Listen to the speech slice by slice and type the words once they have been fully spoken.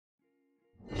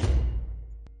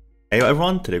Hey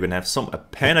everyone, today we're gonna have some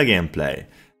Panda gameplay.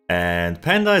 And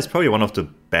Panda is probably one of the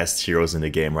best heroes in the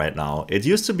game right now. It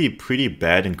used to be pretty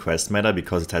bad in quest meta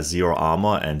because it has 0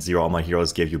 armor and 0 armor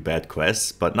heroes gave you bad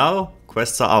quests. But now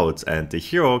quests are out and the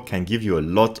hero can give you a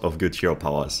lot of good hero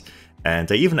powers. And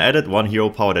they even added one hero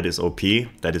power that is OP,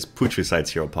 that is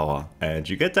Putricide's hero power. And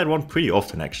you get that one pretty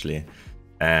often actually.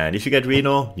 And if you get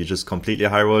Reno, you just completely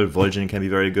high roll, Vol'jin can be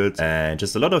very good. And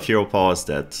just a lot of hero powers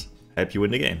that help you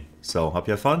win the game. So hope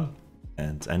you have fun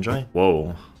and enjoy.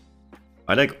 Whoa.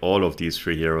 I like all of these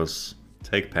 3 heroes.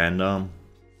 Take Panda.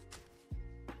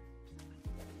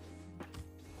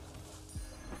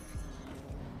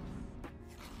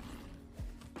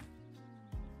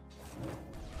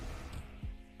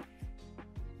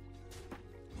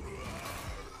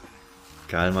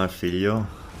 Calma, Filio.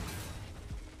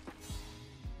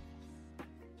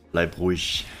 Bleib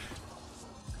ruhig.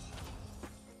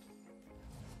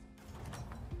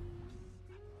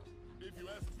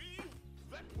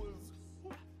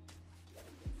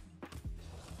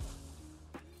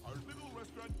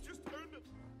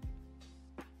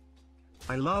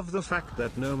 I love the fact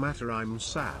that no matter I'm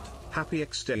sad,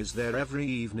 HysteriA stays there every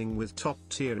evening with top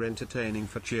tier entertaining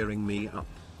for cheering me up.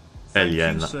 Thank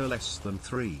you, sir. Less than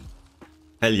 3.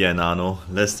 Hell yeah, Nano.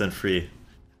 Less than 3.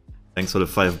 Thanks for the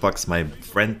 $5, my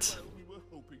friend.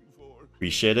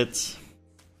 Appreciate it.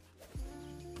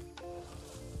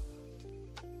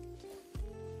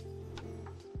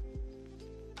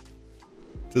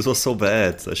 This was so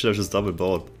bad. I should have just double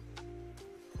bought.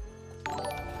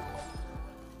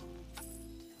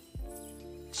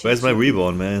 Where's my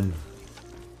reborn, man?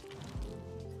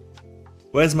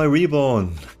 Where's my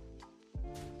reborn?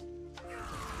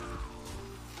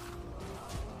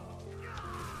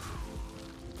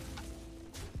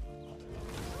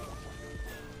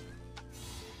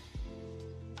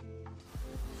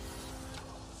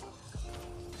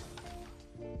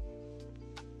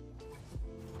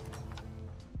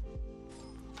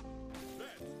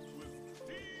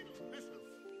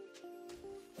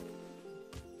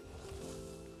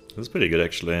 That's pretty good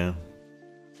actually.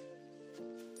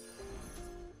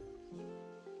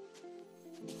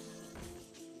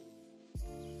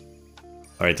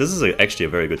 Alright, this is actually a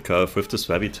very good curve with the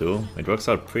Swabby too. It works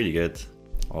out pretty good.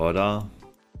 Order.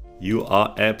 You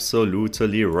are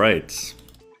absolutely right.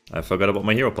 I forgot about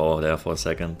my hero power there for a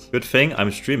second. Good thing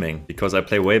I'm streaming, because I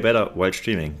play way better while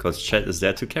streaming, because chat is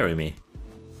there to carry me.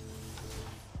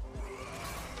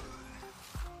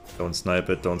 Don't snipe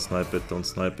it, don't snipe it, don't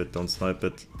snipe it, don't snipe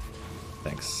it.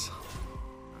 Thanks.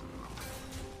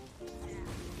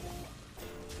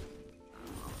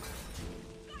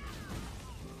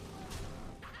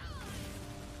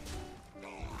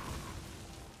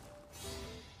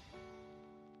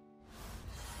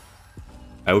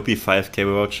 I would be 5k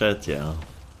without chat, yeah.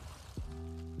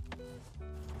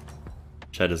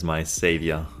 Chat is my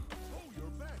savior.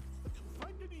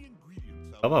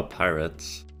 How about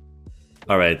pirates?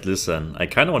 Alright, listen, I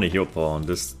kinda want a hero power on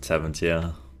this 7th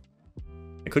tier.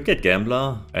 I could get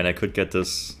Gambler, and I could get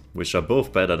this, which are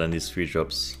both better than these 3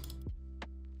 drops.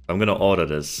 I'm gonna order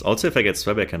this. Also, if I get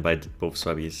Swabby, I can buy both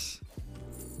Swabbies.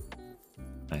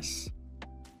 Nice.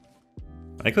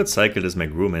 I could cycle this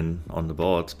McGroom in on the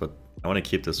board, but I want to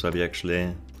keep this Swabby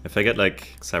actually. If I get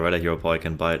like Cyrella hero power, I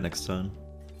can buy it next turn.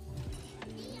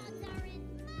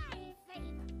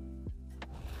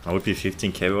 I would be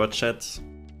 15k without chat.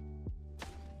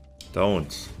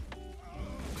 Don't.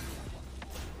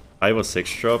 5 or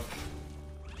 6 drop.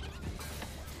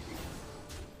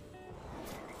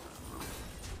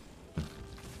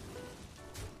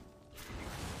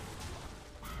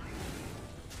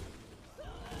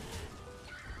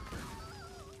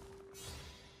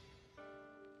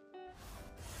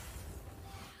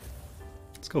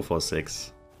 Let's go for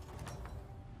 6.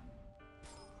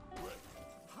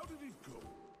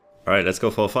 Alright, let's go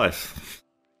for 5.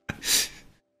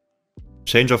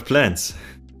 Change of plans.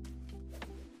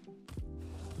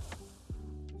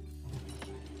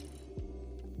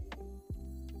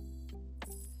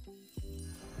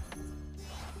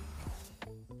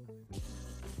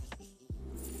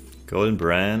 Golden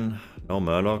Bran, no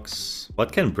Murlocs.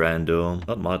 What can Bran do?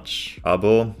 Not much.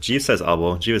 Abo. Jeeves says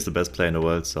Abo. Jeeves is the best player in the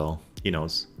world, so he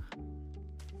knows.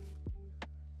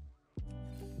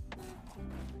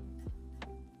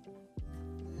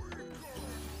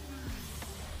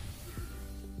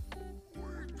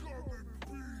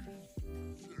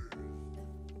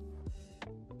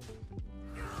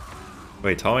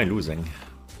 Wait, how am I losing?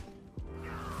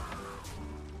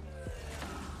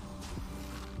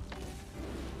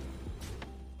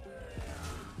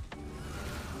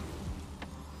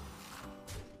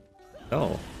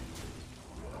 Oh.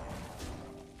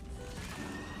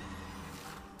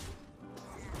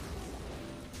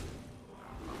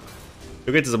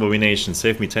 Look at this abomination,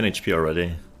 save me 10 HP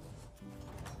already.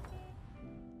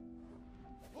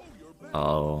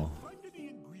 Oh.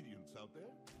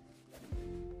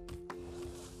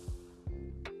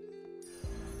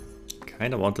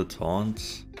 Kinda want to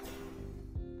taunt.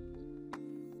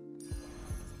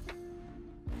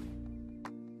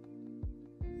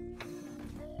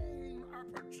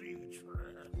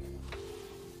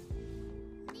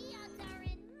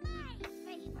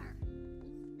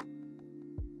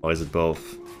 Or is it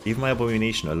both? Leave my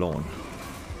abomination alone.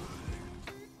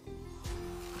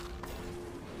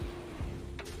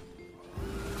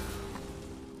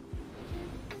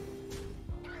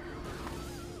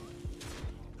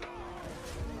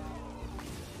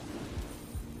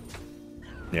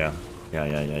 Yeah.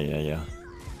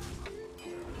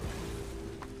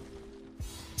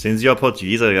 Since you're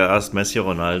Portuguese, I asked Messi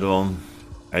or Ronaldo.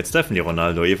 It's definitely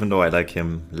Ronaldo, even though I like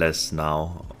him less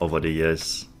now over the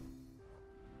years.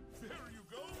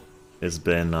 It's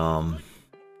been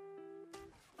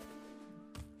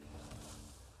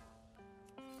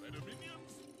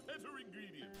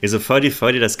is a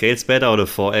 30-30 that scales better or the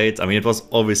 4-8? I mean, it was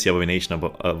obviously Abomination.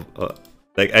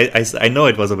 Like I know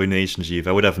it was Abomination Chief.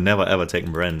 I would have never ever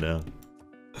taken Bran there.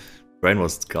 Bran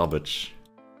was garbage.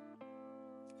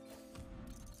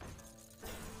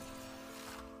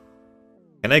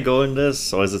 Can I go in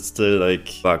this, or is it still like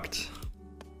bugged?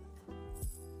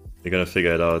 We're gonna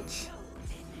figure it out.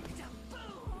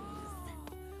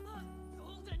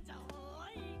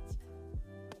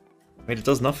 Wait, it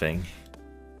does nothing.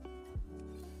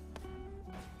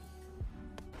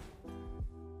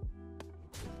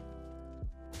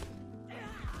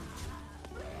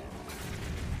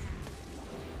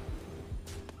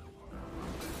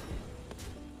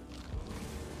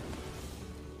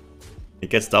 It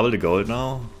gets double the gold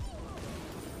now.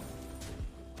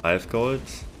 5 gold.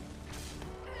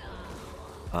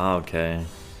 Ah, okay.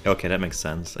 Okay, that makes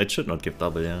sense. It should not give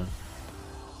double, yeah.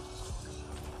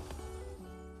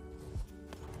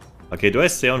 Okay, do I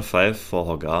stay on 5 for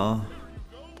Hogar?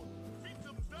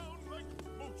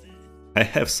 I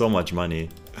have so much money.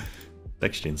 It's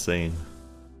actually insane.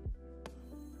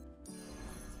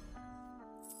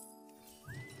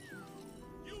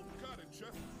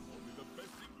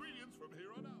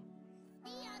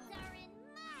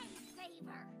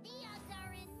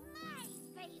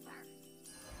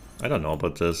 I don't know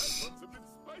about this.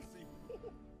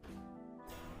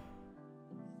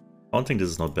 I don't think this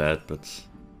is not bad, but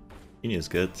Ini is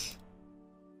good.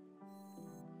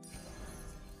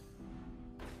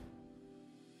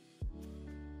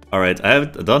 Alright, I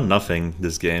have done nothing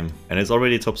this game, and it's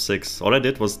already top 6. All I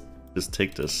did was just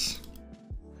take this.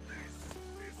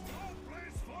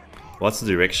 What's the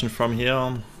direction from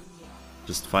here?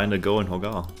 Just find a go in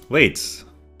Hogar. Wait!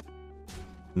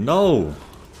 No!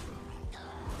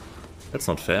 That's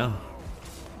not fair.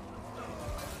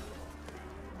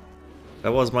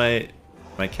 That was my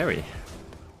carry.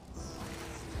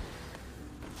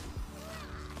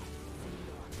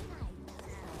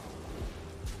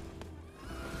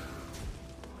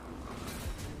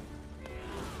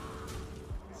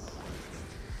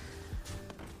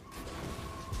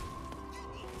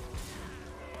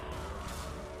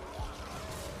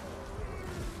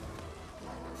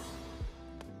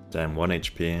 Damn, 1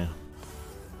 HP.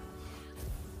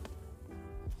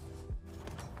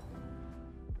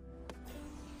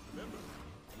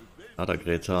 Another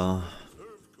Greta.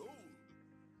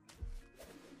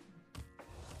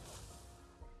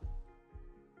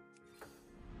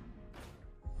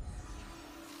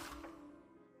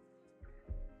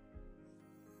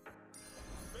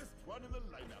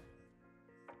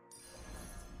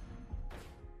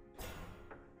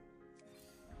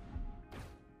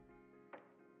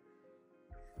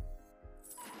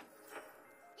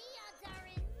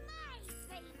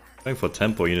 Going for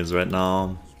tempo units right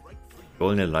now.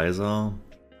 Golden Eliza.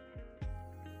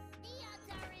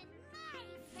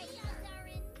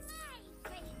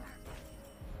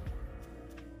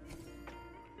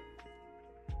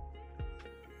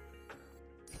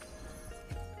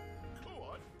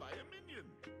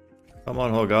 Come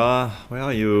on, Hogar, where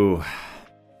are you?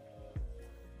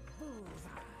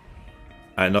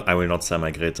 I will not sell my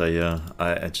Greta here.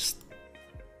 I just...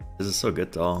 This is so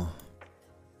good though.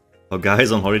 Hogar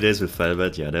is on holidays with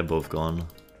Firebat. Yeah, they're both gone.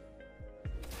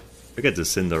 Look at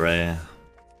this Cinderay.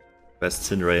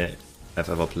 Best Cinderay I've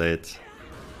ever played.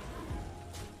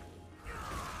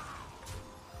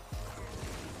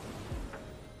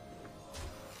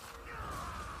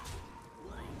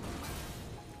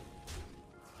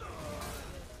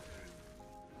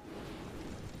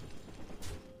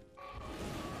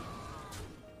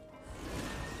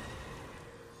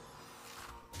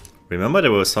 Remember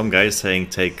there were some guys saying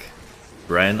take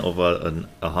Bran over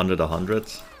 100. Do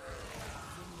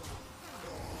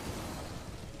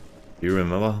you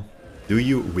remember? Do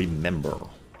you remember?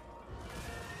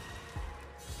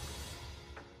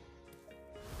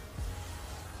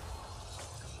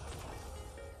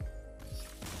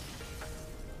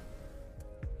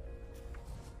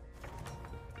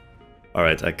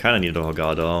 Alright, I kinda need a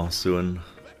Hogado soon.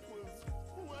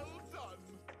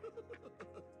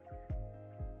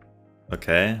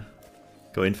 Okay.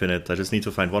 Go infinite. I just need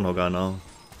to find one Hoggar now.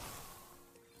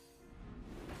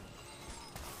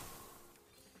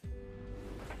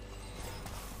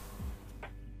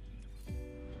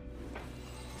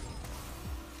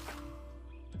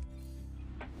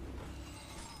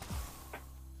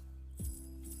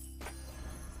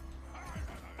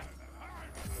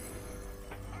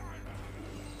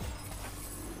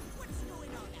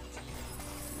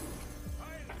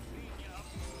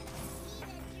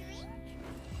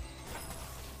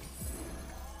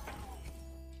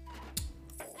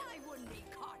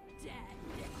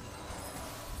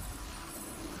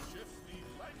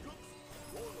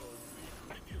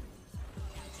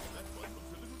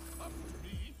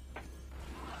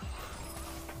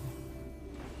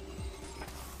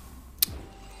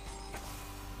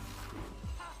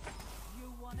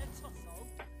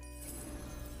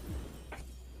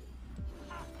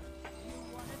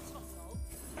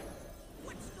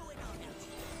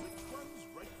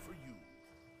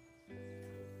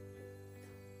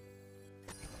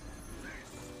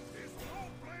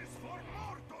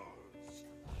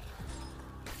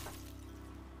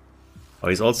 Oh,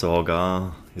 he's also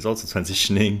Hoggar. He's also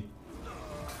transitioning.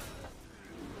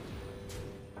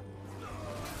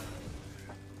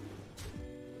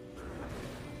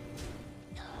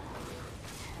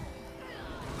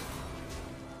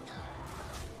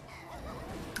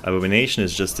 Abomination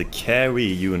is just a carry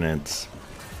unit.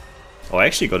 Oh, I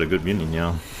actually got a good minion,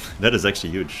 yeah. That is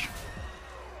actually huge.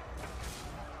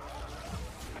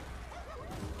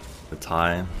 The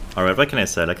tie. Alright, what can I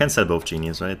sell? I can sell both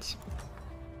genies, right?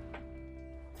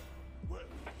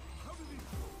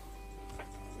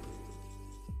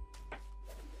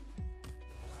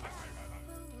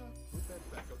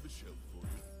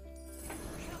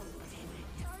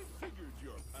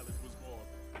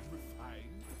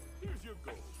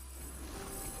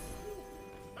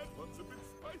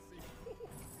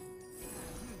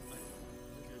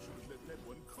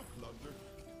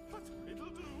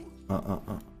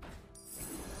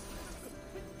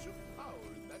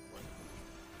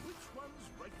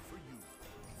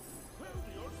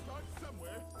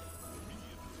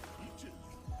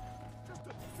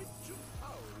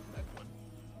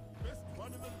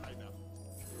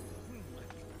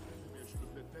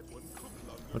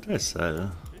 What did I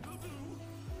sell?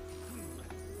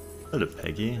 Sell a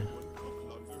Peggy.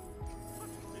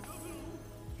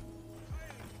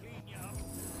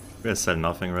 Maybe I sell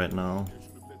nothing right now.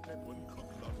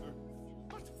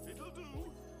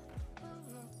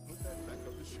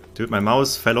 Dude, my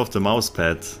mouse fell off the mouse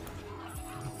pad.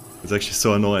 It's actually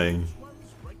so annoying.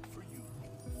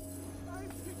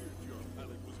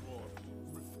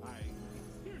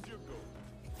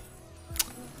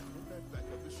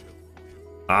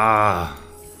 Ah.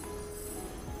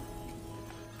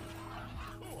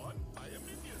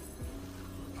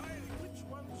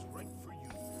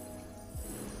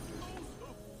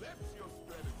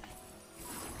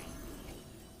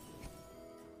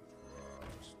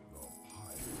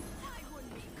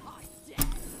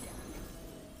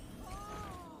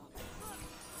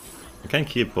 I can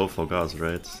keep both Hoggars,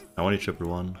 right? I want to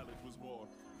 1-1.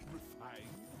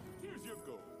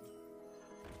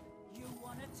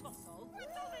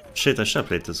 Shit, I should have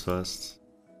played this first.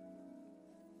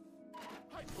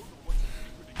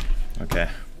 Okay.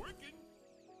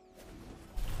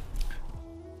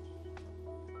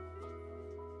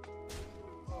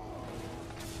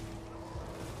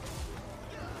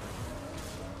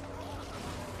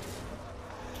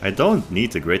 I don't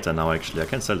need the Greater now actually, I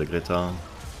can sell the Greater.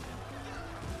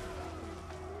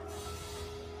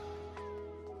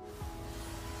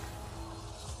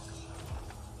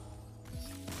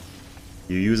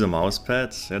 You use a mouse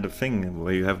pad? Yeah, the thing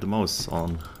where you have the mouse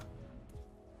on.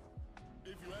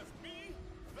 If you ask me,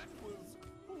 that was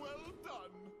well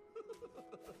done. Put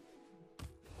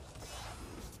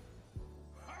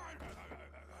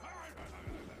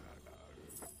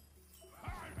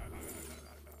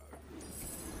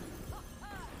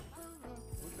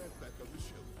that back on the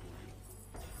shelf for you.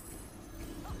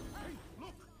 Hey,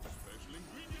 look! Special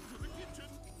ingredient to the kitchen.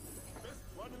 Best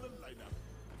one in the lineup.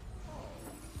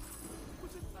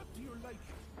 Was it not to your liking?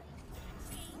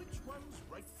 Which one's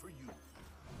right for you?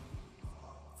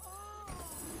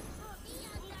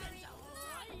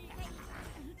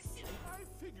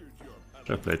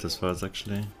 Should I play this first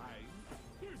actually?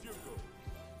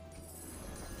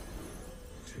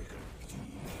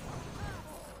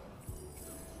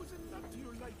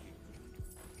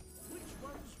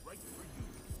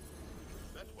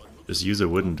 Just use a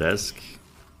wooden desk.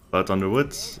 But on the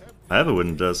wood, I have a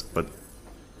wooden desk, but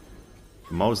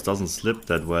the mouse doesn't slip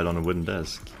that well on a wooden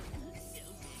desk.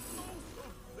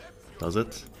 Does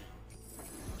it?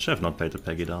 Should have not paid the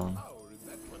Peggy down.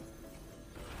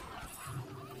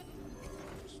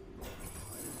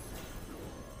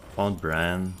 Chaunt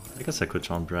Bran. I guess I could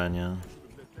Chaunt Bran, yeah.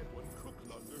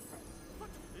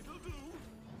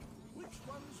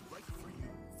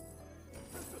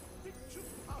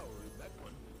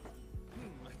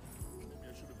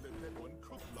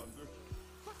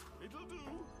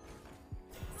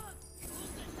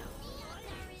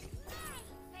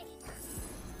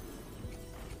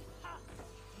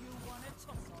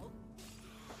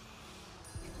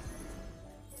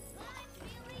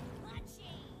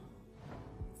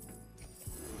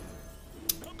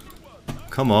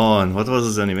 Come on, what was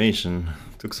this animation?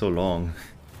 It took so long.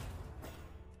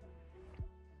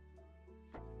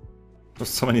 There's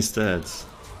so many stats.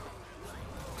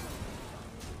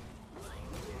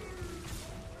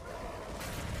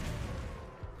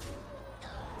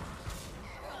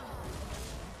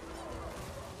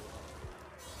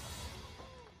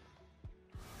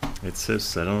 It's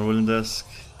Savjz, I don't know, wooden desk.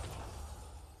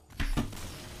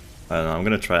 I don't know, I'm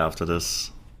gonna try after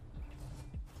this.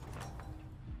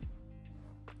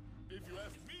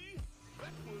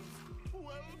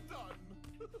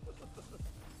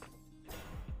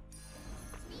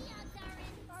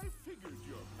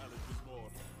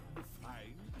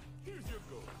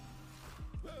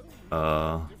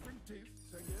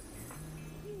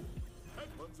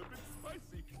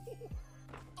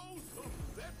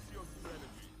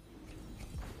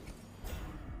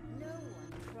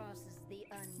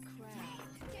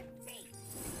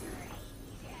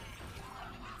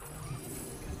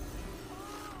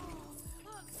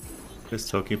 Is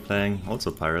Toki playing?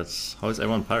 Also pirates. How is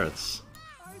everyone pirates?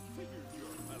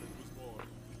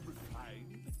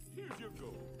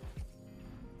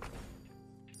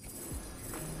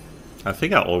 I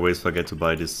think I always forget to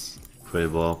buy this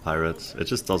Quillbor pirate. It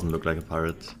just doesn't look like a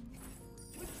pirate.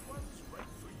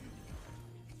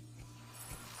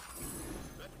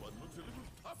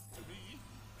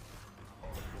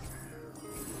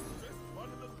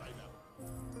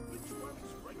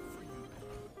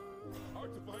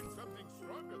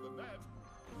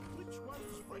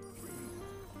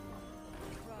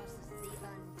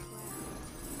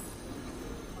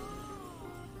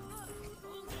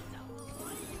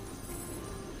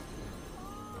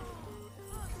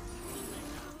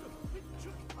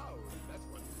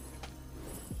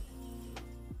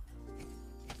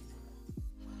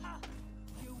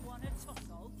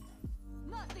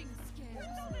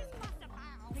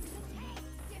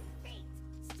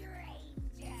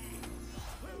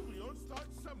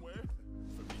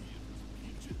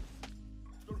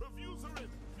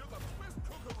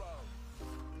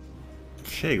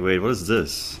 Okay, wait, what is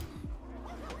this?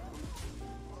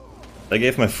 I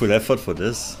gave my full effort for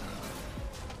this.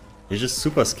 It's just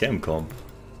super scam comp.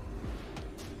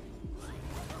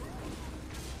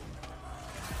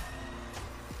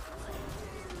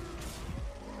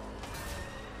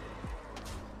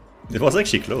 It was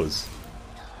actually close.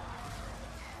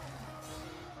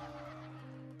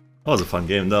 That was a fun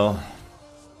game though.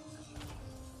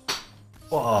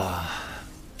 Wow.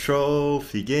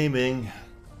 Trophy gaming.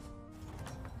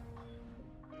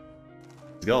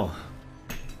 Let's go.